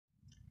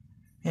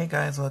Hey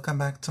guys, welcome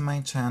back to my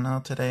channel.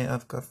 Today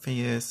I've got for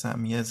you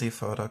some Yezi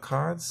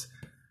Photocards.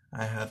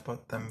 I had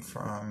bought them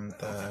from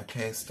the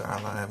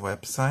KStarLive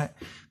website.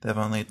 They've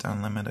only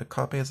done limited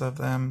copies of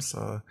them,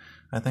 so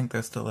I think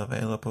they're still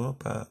available,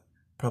 but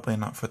probably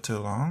not for too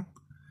long.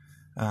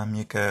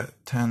 You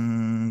get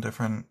 10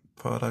 different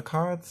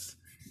photocards,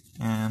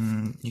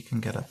 and you can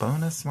get a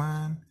bonus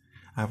one.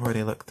 I've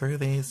already looked through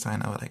these, so I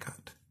know what I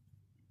got.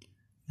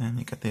 And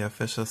you get the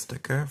official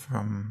sticker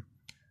from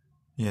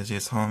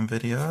Yezi's Home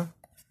video,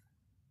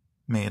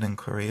 made in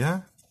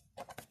Korea,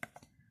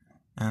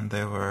 and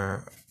they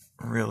were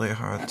really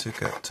hard to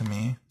get to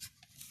me.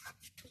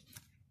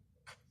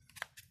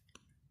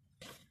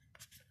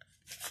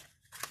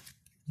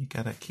 You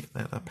get a cute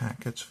little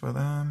package for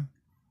them.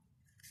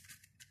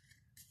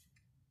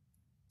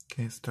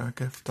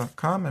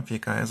 KStarGift.com if you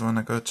guys want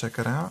to go check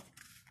it out.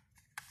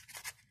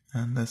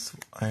 And this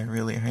I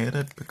really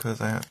hated because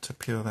I had to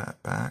peel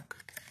that back.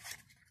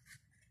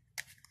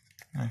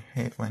 I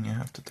hate when you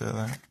have to do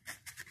that.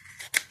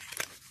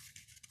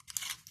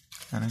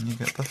 And then you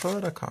get the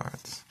photo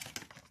cards.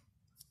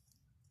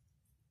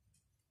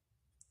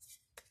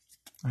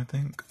 I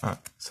think,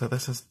 so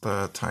this is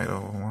the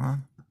title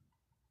one.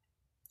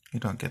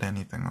 You don't get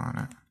anything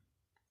on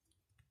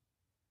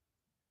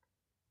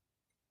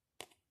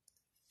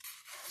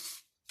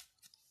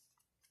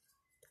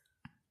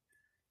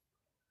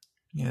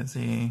it.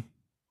 Yezi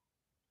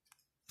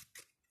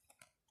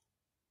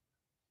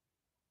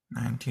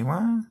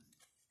 91.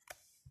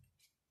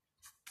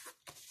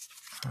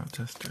 I'll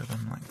just do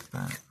them like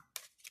that.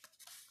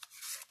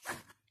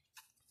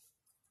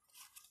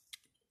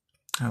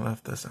 I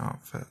love this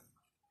outfit.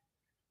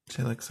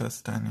 She looks so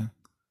stunning.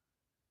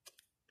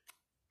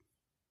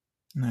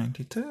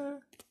 92.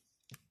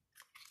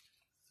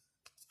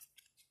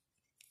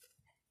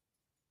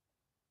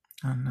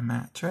 On the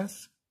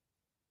mattress.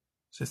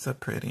 She's so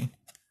pretty.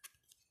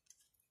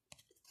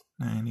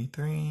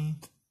 93.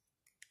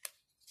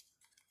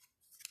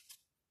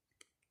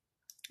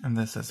 And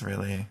this is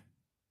really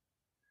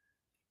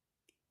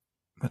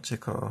what you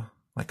call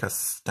like a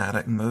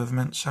static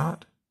movement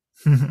shot.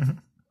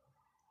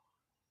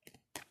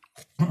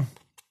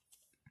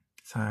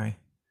 Sorry.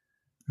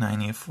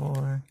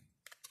 94.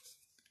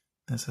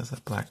 This is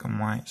a black and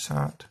white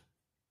shot.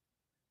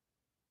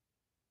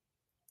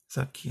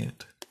 So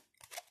cute.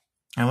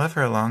 I love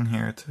her long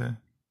hair too.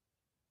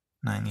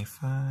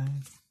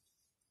 95.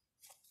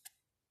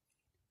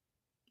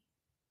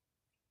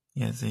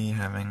 Yezi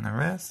having a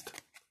rest.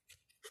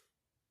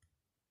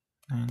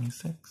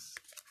 96.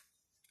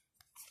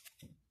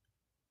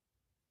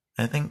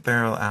 I think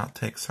they're all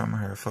outtakes from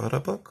her photo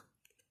book,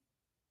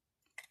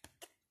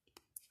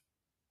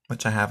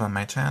 which I have on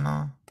my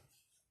channel.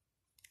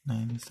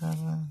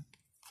 97.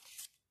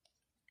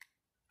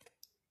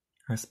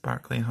 Her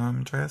sparkly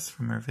home dress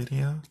from her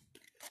video.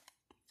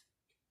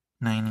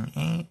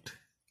 98.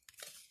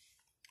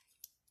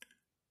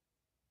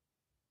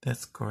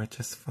 This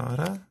gorgeous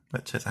photo,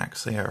 which is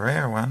actually a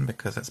rare one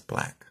because it's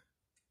black.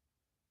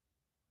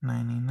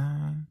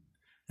 99.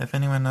 If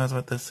anyone knows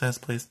what this says,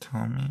 please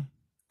tell me,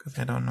 because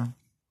I don't know.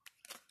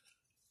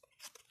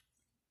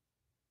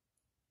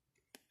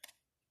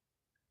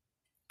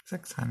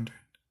 600.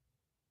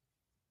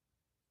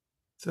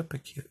 Super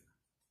cute.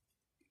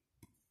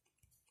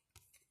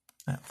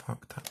 That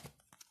fogged up.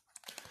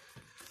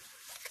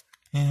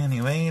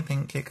 Anyway,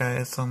 thank you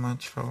guys so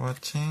much for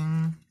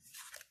watching.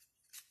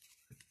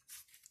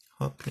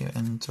 Hope you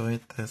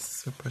enjoyed this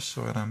super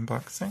short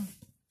unboxing.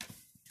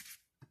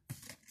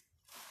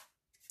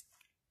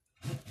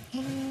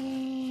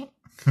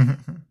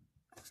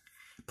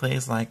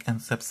 Please like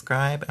and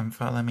subscribe and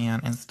follow me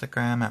on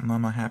Instagram at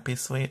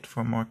MomoHappySweet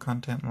for more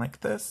content like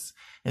this.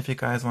 If you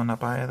guys want to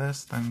buy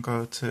this, then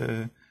go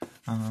to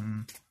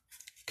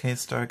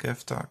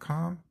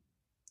KStarGift.com.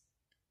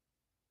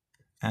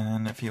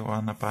 And if you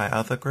want to buy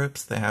other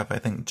groups, they have, I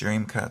think,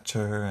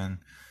 Dreamcatcher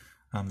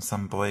and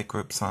some boy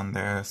groups on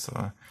there,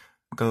 so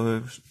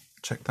go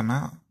check them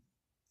out.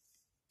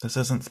 This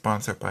isn't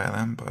sponsored by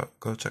them, but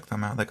go check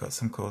them out. They got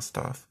some cool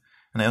stuff.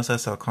 And they also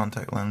sell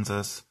contact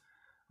lenses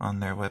on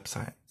their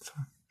website, so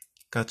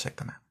go check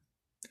them out.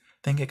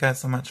 Thank you guys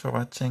so much for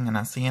watching, and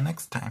I'll see you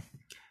next time.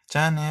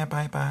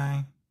 Bye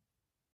bye.